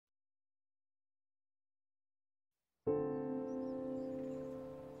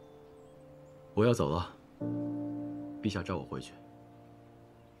我要走了，陛下召我回去。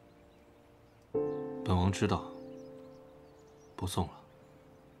本王知道，不送了。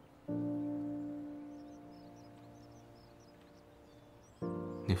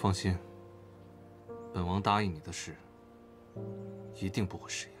你放心，本王答应你的事，一定不会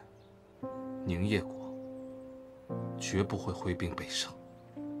食言。宁夜国绝不会挥兵北上。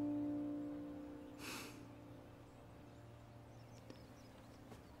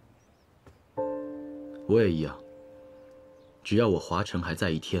我也一样，只要我华城还在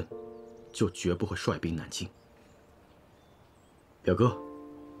一天，就绝不会率兵南进。表哥。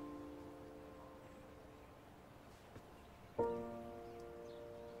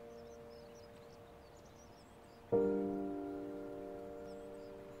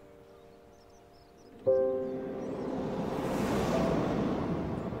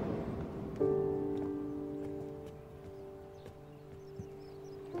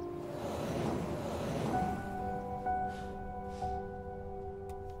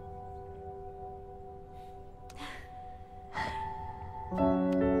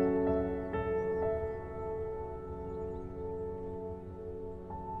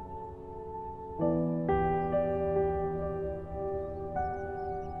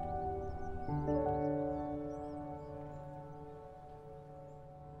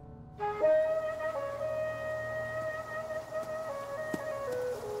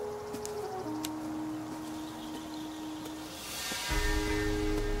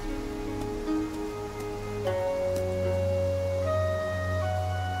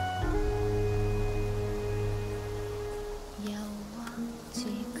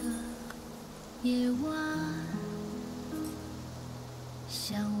 夜晚，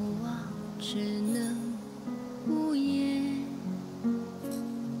相望只能无言。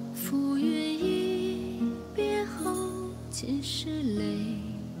浮云一别后尽是泪，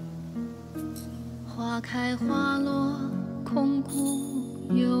花开花落空谷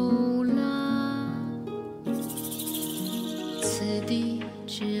幽兰。此地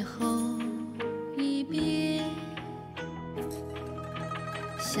之后一别，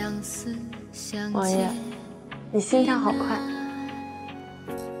相思。 王爷，你心跳好快。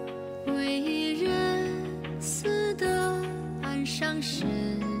为人死的安伤神，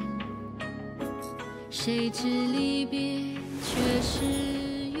谁知离别却是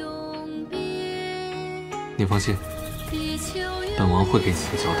永别。你放心，本王会给你一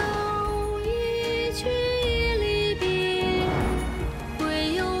个交代的。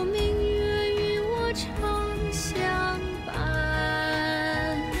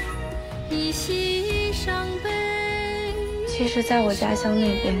 其实，在我家乡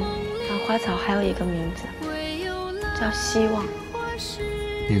那边，兰花草还有一个名字，叫希望。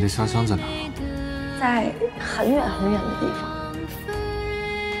你的家乡在哪？在很远很远的地方。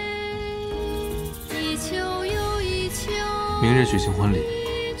明日举行婚礼，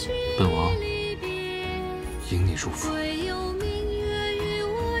本王迎你入府。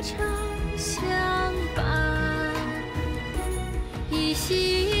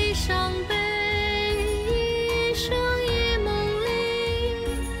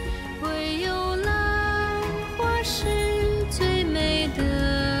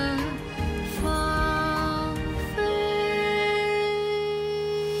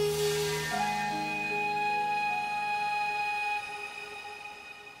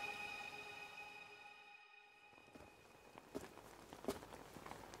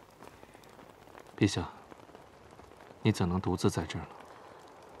 陛下，你怎能独自在这儿呢？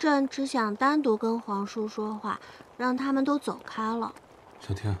朕只想单独跟皇叔说话，让他们都走开了。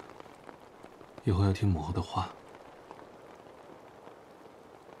小天，以后要听母后的话。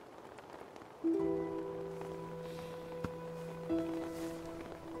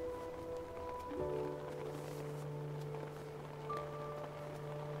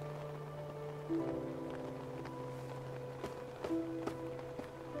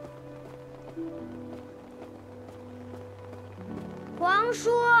皇叔，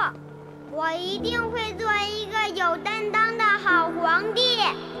我一定会做一个有担当的好皇帝。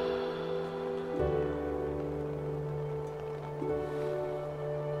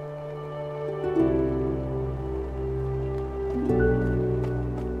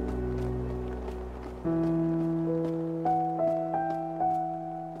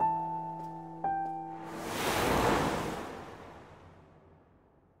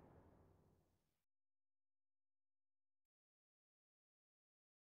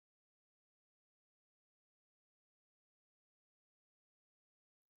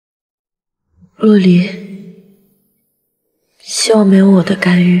洛离，希望没有我的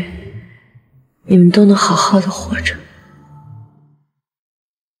干预，你们都能好好的活着。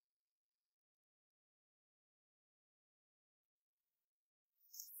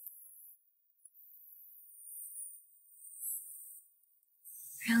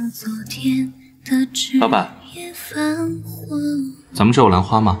老板，咱们这有兰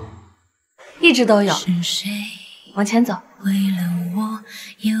花吗？一直都有。往前走。为了我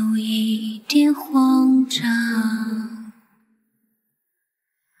有一点慌张，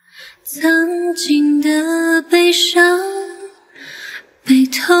曾经的悲伤被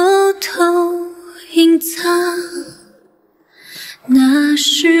偷偷隐藏，那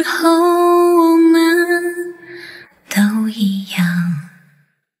时候我们都一样，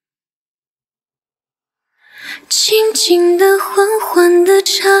轻轻的缓缓的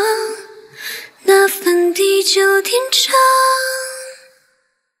唱，那份地久天长，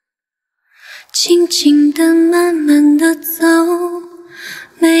轻轻的慢慢的走，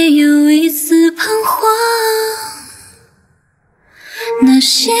没有一丝彷徨，那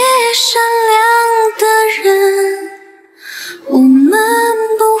些善良的人我们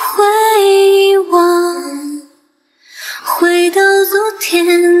不会遗忘，回到昨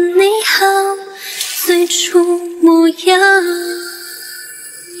天你好最初模样。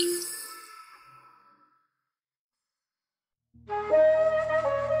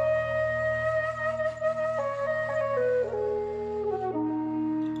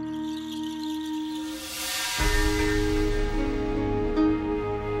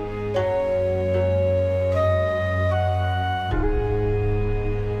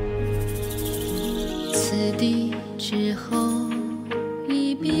此地之后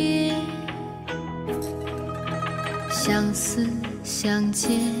一别，相思相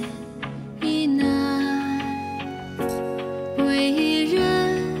见亦难，为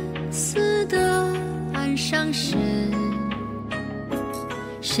人死的安伤神，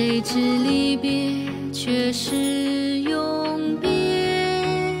谁知离别却是永别，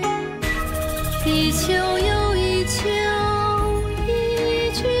地球有